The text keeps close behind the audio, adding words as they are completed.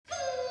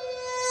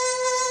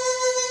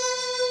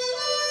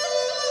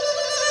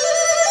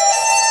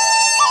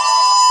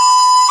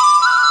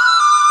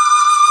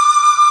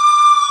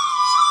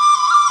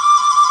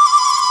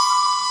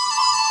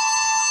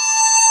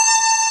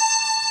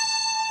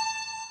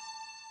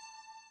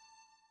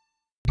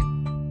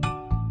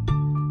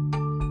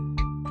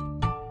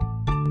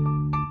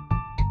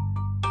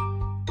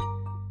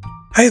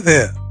Hi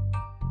there.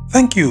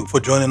 Thank you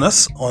for joining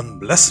us on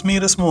Bless Me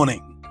this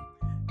morning.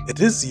 It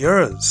is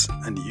yours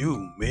and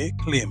you may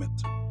claim it.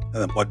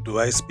 And what do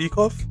I speak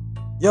of?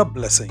 Your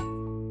blessing.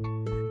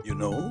 You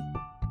know,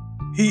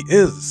 He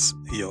is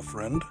your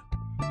friend,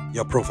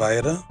 your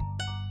provider,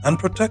 and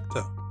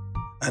protector.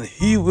 And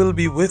He will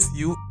be with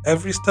you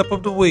every step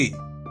of the way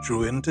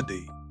through in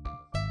today.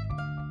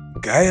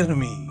 Guide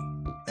me,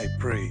 I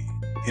pray,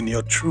 in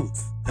your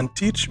truth and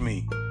teach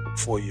me,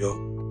 for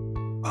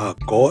you are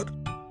God,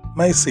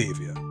 my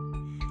Savior,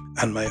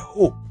 and my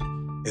hope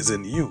is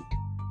in you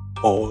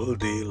all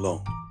day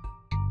long.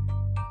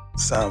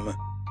 Psalm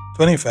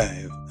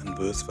 25 and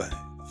verse 5.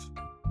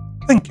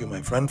 Thank you,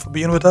 my friend, for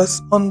being with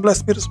us on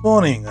Bless Me this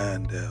morning,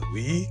 and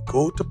we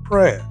go to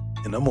prayer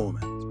in a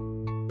moment.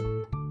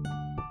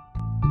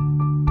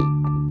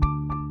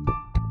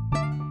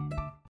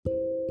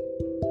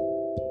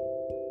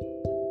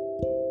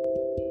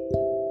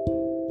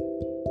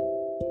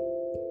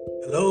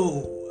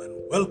 Hello, and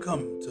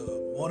welcome to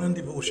Morning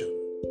Devotion,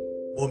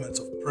 moments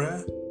of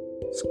prayer,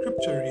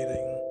 scripture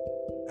reading,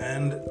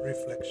 and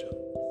reflection.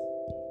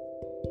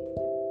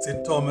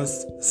 St.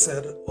 Thomas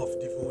said of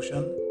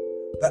devotion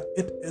that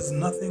it is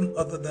nothing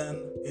other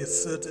than a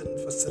certain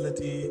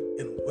facility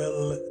in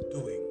well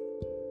doing.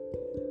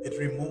 It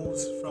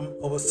removes from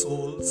our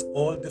souls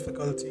all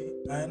difficulty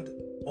and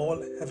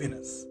all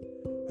heaviness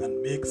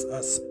and makes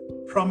us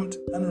prompt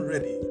and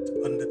ready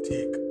to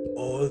undertake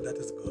all that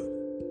is good.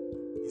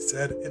 He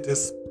said it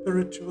is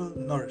spiritual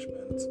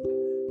nourishment,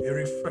 a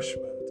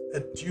refreshment, a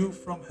dew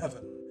from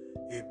heaven,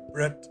 a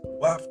breath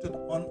wafted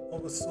on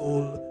our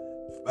soul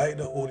by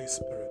the Holy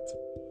Spirit.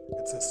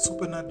 It's a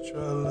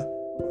supernatural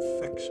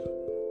perfection,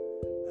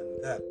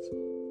 and that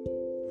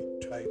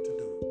we try to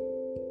do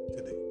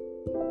today.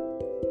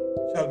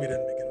 Shall we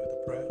then begin with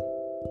a prayer?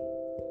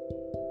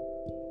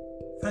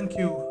 Thank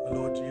you,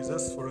 Lord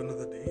Jesus, for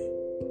another day,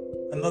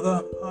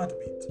 another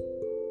heartbeat,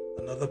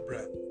 another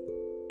breath.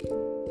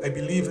 I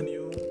believe in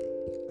you,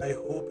 I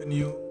hope in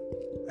you,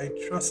 I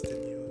trust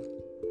in you,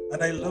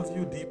 and I love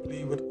you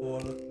deeply with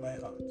all my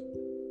heart.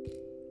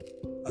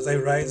 As I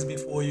rise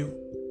before you,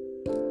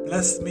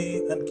 bless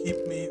me and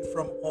keep me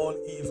from all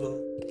evil,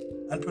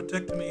 and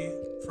protect me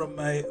from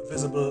my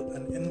visible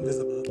and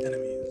invisible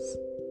enemies.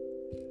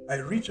 I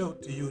reach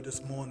out to you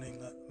this morning,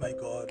 my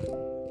God,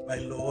 my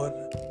Lord,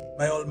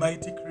 my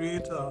Almighty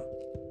Creator,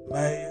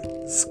 my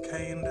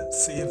kind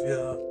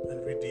Savior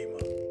and Redeemer.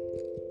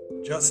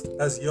 Just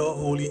as your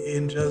holy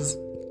angels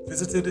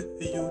visited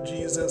you,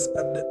 Jesus,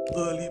 at the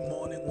early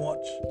morning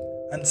watch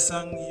and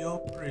sang your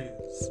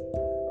praise,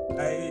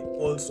 I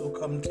also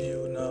come to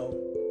you now,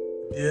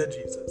 dear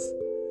Jesus,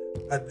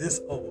 at this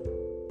hour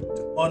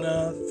to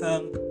honor,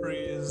 thank,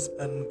 praise,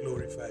 and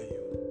glorify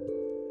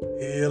you.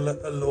 Hail,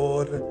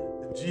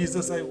 Lord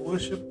Jesus, I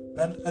worship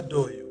and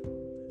adore you.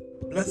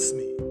 Bless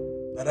me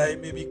that I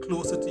may be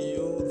closer to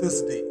you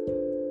this day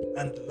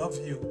and love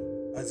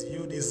you as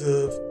you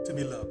deserve to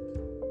be loved.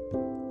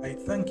 I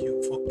thank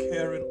you for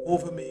caring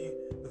over me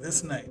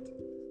this night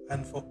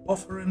and for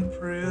offering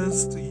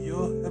prayers to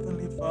your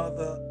Heavenly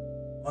Father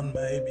on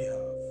my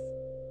behalf.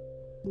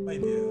 My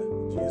dear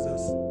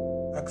Jesus,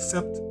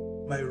 accept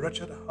my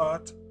wretched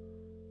heart,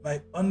 my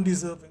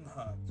undeserving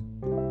heart,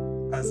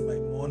 as my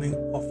morning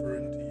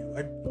offering to you.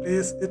 I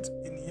place it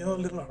in your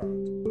little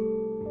heart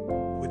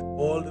with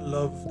all the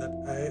love that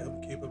I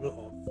am capable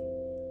of,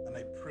 and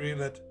I pray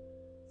that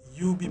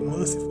you be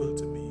merciful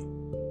to me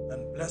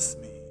and bless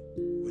me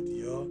with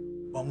your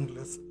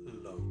boundless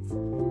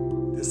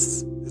love.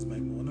 This is my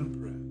morning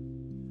prayer.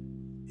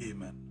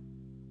 Amen.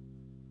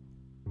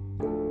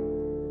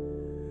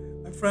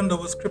 My friend,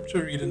 our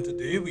scripture reading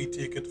today, we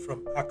take it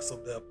from Acts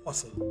of the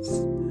Apostles.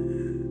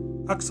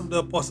 Acts of the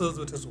Apostles,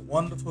 with its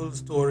wonderful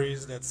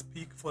stories that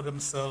speak for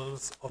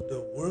themselves of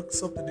the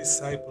works of the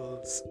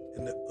disciples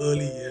in the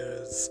early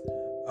years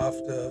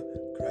after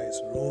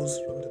Christ rose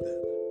from the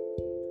dead.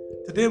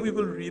 Today we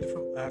will read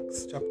from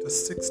Acts chapter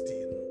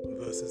 16,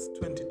 verses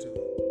 22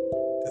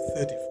 to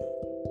 34.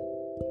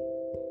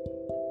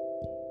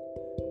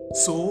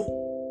 So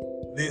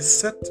they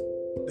set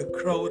the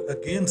crowd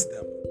against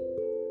them,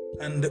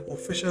 and the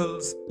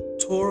officials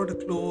tore the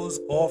clothes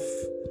off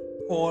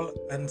Paul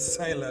and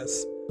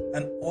Silas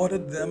and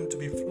ordered them to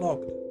be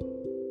flogged.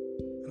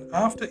 And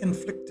after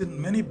inflicting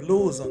many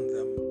blows on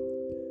them,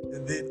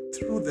 they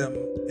threw them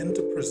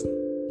into prison,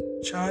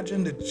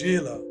 charging the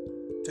jailer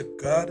to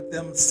guard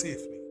them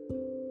safely.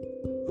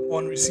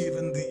 Upon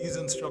receiving these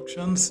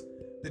instructions,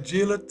 the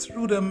jailer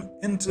threw them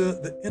into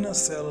the inner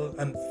cell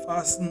and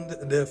fastened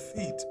their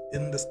feet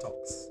in the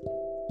stocks.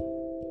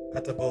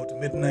 At about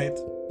midnight,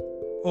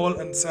 Paul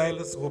and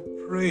Silas were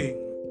praying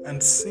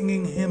and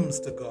singing hymns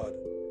to God,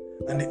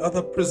 and the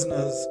other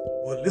prisoners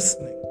were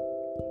listening.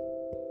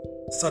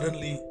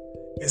 Suddenly,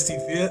 a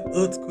severe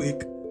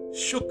earthquake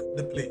shook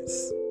the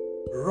place,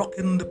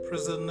 rocking the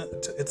prison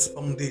to its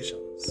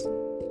foundations.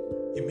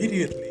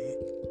 Immediately,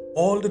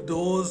 all the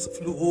doors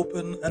flew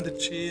open and the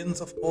chains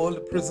of all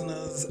the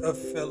prisoners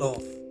fell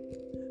off.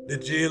 The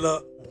jailer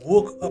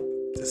woke up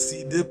to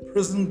see the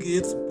prison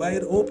gates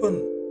wide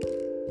open.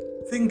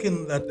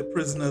 Thinking that the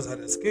prisoners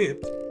had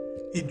escaped,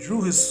 he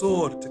drew his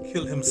sword to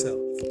kill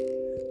himself.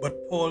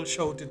 But Paul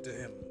shouted to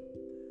him,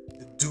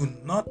 "Do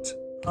not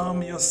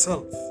harm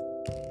yourself.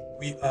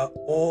 We are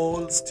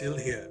all still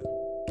here."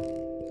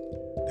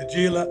 The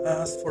jailer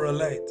asked for a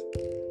light,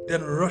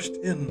 then rushed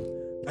in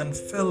and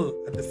fell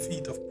at the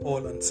feet of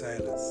Paul and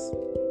Silas.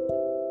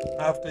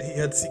 After he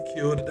had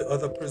secured the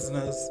other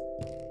prisoners,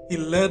 he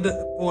led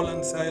Paul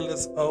and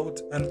Silas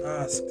out and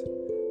asked,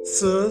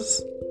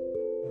 "Sirs,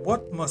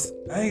 what must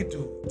I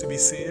do to be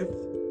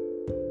saved?"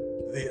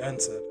 They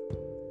answered,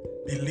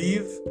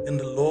 "Believe in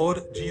the Lord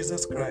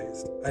Jesus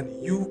Christ, and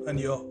you and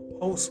your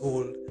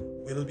household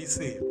will be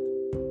saved."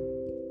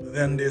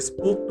 Then they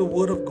spoke the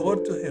word of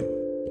God to him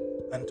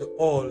and to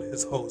all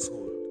his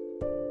household.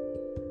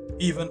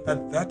 Even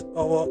at that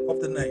hour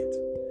of the night,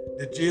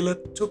 the jailer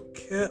took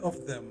care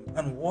of them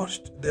and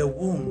washed their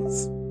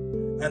wounds,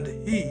 and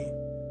he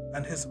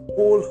and his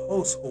whole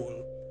household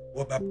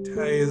were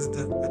baptized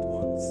at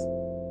once.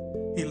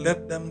 He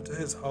led them to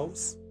his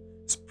house,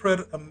 spread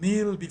a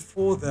meal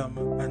before them,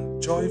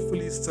 and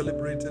joyfully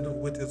celebrated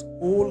with his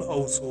whole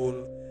household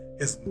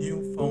his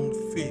newfound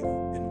faith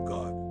in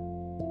God.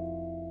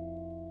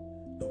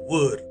 The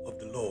word of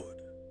the Lord.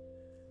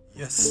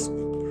 Yes,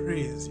 we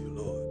praise you,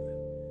 Lord.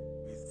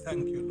 We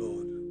thank you,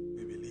 Lord.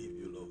 We believe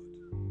you, Lord.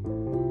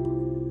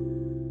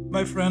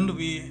 My friend,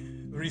 we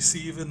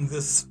receive in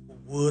this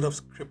word of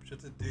scripture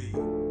today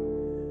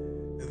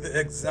the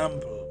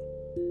example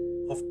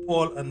of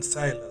Paul and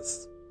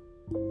Silas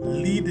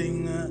leading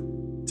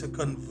to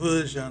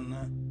conversion,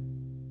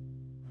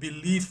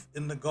 belief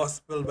in the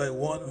gospel by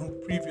one who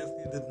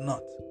previously did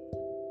not,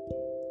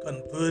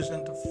 conversion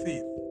to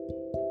faith,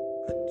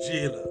 a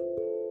jailer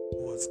who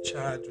was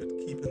charged with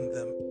keeping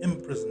them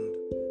imprisoned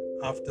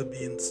after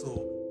being so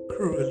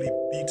cruelly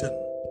beaten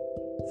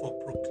for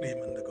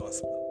proclaiming the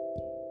gospel.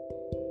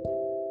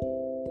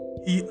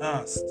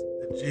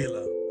 The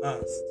jailer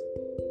asked,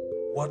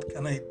 "What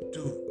can I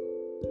do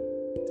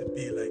to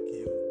be like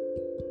you?"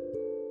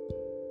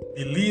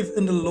 "Believe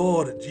in the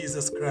Lord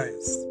Jesus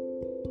Christ,"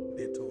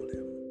 they told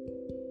him.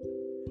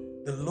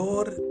 The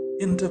Lord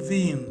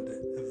intervened.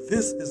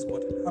 This is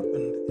what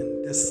happened in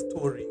this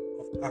story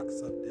of Acts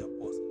of the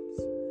Apostles.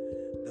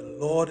 The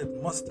Lord, it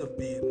must have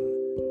been,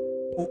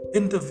 who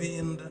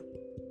intervened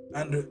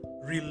and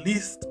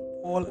released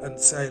Paul and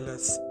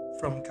Silas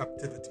from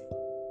captivity.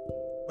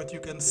 But you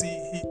can see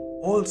he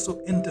also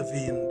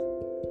intervened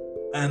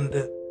and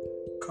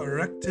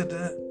corrected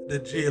the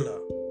jailer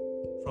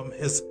from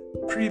his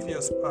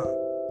previous path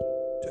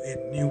to a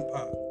new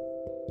path.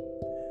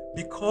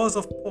 Because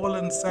of Paul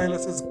and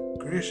Silas's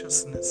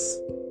graciousness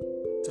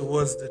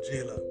towards the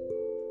jailer,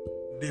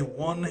 they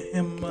won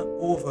him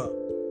over,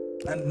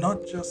 and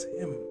not just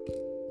him,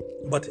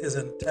 but his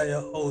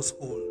entire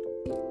household.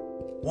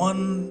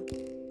 One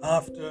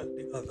after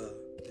the other,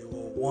 they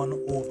were won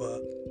over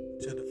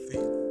to the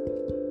faith.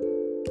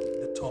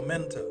 The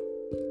tormentor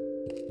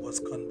was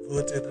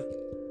converted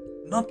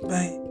not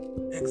by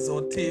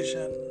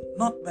exhortation,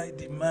 not by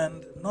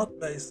demand, not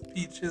by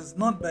speeches,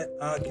 not by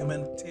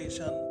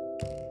argumentation,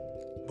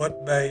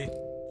 but by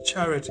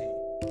charity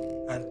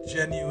and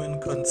genuine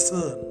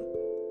concern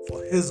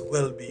for his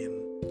well-being,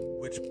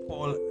 which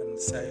Paul and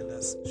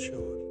Silas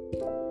showed.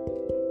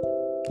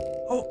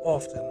 How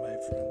often, my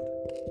friend,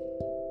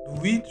 do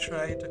we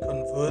try to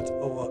convert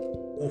our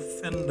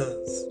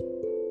offenders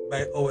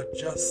by our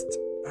just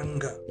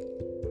anger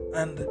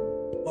and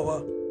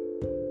our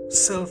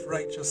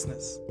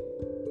self-righteousness,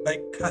 by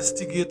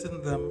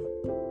castigating them,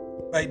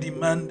 by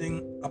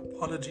demanding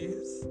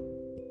apologies?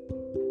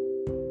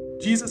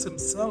 Jesus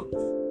himself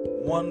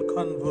won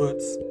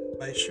converts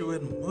by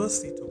showing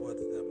mercy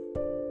towards them.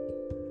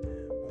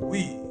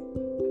 We,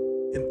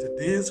 in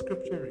today's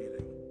scripture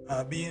reading,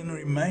 are being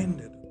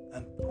reminded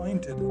and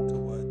pointed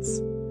towards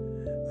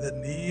the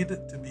need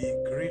to be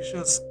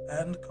gracious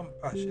and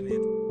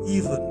compassionate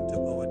even to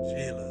our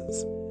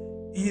jailers,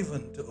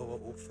 even to our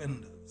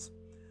offenders.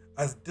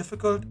 As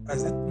difficult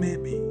as it may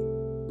be,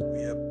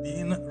 we are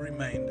being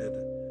reminded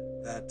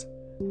that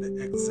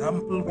the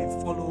example we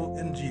follow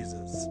in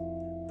Jesus,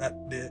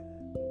 that the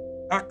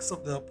Acts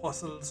of the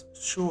Apostles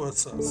show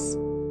us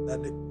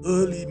that the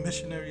early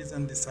missionaries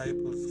and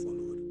disciples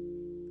followed,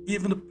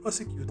 even the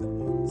persecuted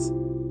ones,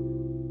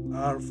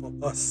 are for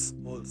us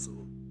also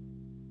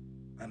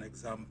an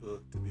example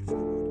to be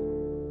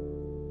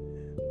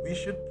followed. We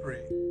should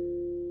pray,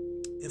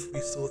 if we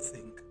so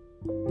think,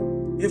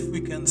 if we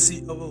can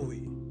see our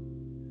way,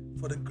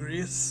 for the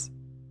grace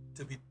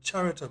to be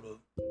charitable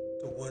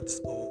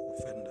towards our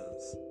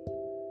offenders.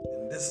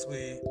 In this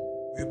way,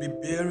 we'll be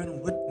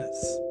bearing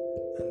witness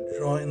and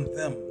drawing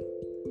them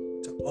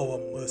to our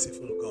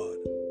merciful God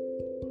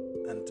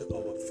and to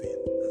our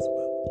faith as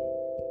well.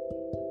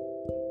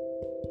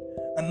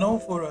 And now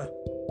for a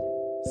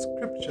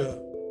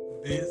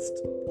scripture-based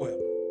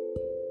poem.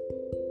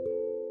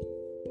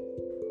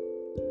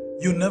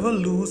 You never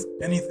lose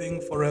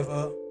anything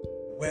forever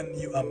when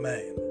you are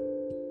mine.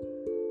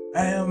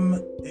 I am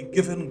a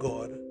given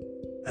God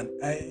and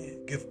I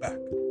give back.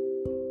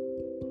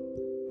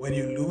 When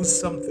you lose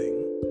something,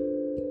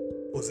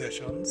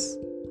 possessions,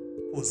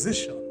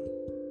 position,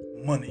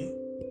 money,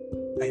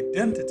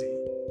 identity,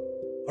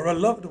 or a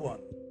loved one.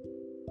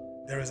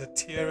 There is a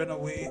tearing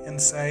away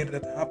inside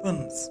that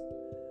happens,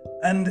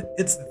 and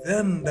it's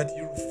then that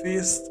you're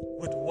faced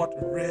with what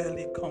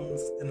really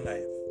comes in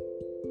life.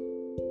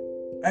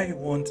 I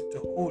want to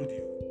hold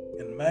you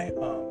in my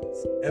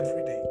arms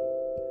every day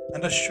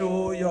and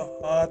assure your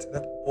heart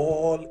that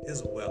all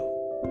is well.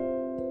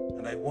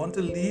 And I want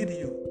to lead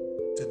you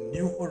to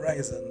new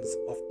horizons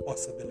of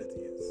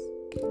possibilities.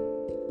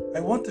 I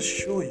want to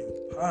show you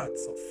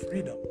paths of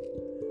freedom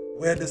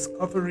where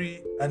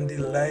discovery and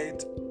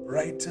delight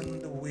brighten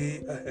the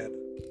way ahead.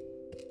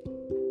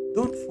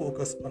 Don't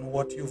focus on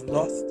what you've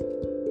lost,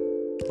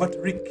 but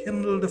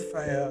rekindle the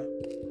fire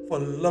for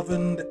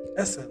loving the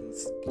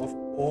essence of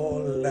all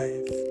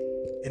life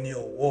in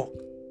your walk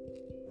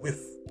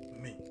with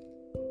me.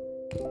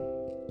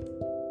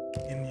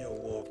 In your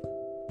walk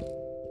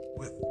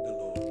with the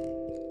Lord.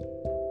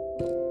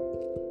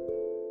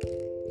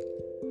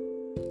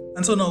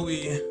 And so now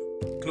we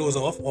close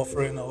off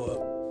offering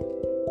ourselves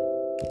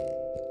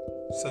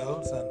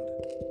and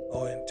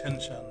our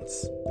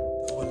intentions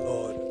to our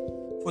Lord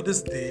for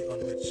this day on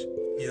which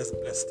He has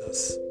blessed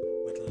us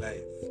with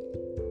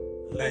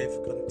life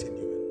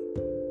continuing.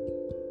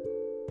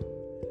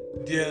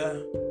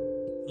 Dear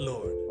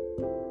Lord,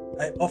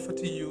 I offer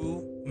to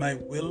you my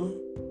will,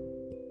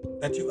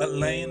 that you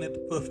align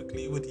it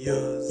perfectly with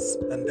yours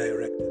and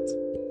direct it.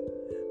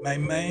 My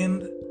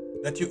mind,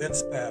 that you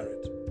inspire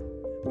it.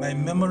 My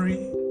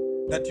memory,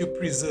 that you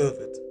preserve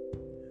it.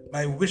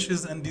 My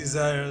wishes and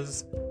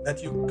desires,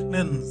 that you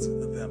cleanse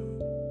them.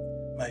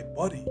 My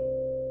body,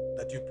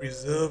 that you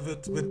preserve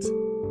it with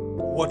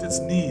what it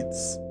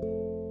needs.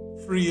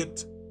 Free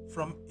it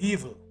from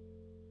evil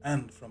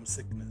and from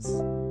sickness.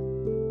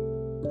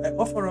 I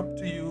offer up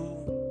to you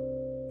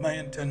my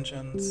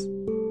intentions,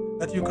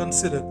 that you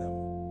consider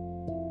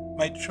them.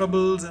 My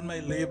troubles and my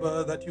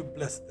labor, that you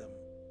bless them.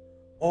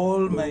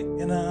 All my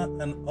inner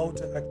and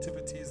outer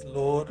activities,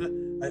 Lord,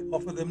 I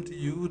offer them to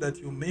you, that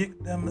you make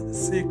them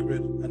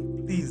sacred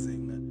and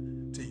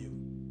pleasing to you.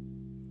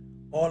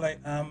 All I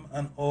am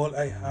and all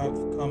I have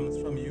comes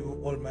from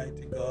you,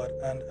 Almighty God,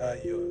 and are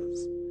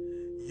yours.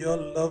 Your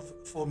love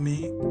for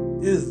me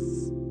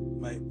is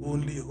my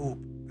only hope,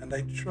 and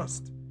I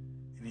trust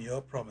in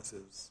your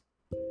promises.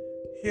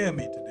 Hear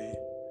me today.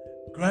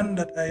 Grant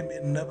that I may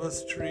never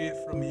stray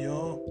from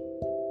you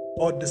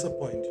or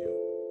disappoint you.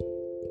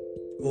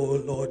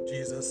 O Lord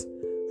Jesus,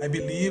 I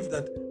believe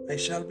that I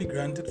shall be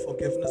granted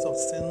forgiveness of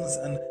sins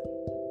and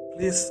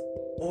place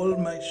all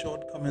my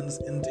shortcomings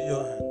into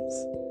your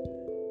hands.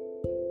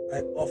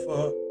 I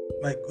offer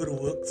my good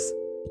works,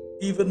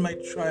 even my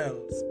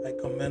trials. I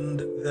commend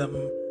them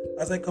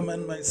as I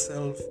commend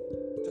myself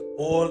to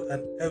all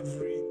and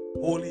every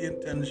holy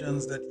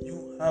intentions that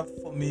you have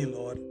for me,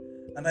 Lord,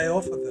 and I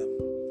offer them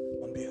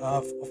on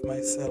behalf of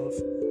myself,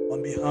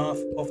 on behalf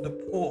of the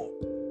poor,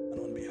 and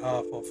on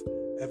behalf of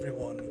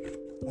everyone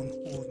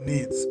who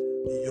needs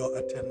your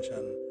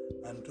attention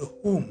and to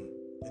whom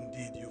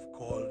indeed you've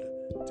called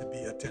to be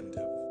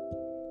attentive.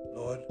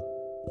 Lord,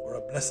 for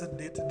a blessed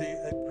day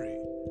today, I pray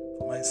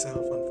for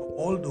myself and for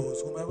all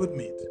those whom I would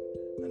meet,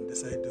 and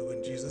this I do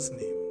in Jesus'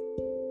 name.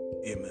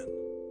 Amen.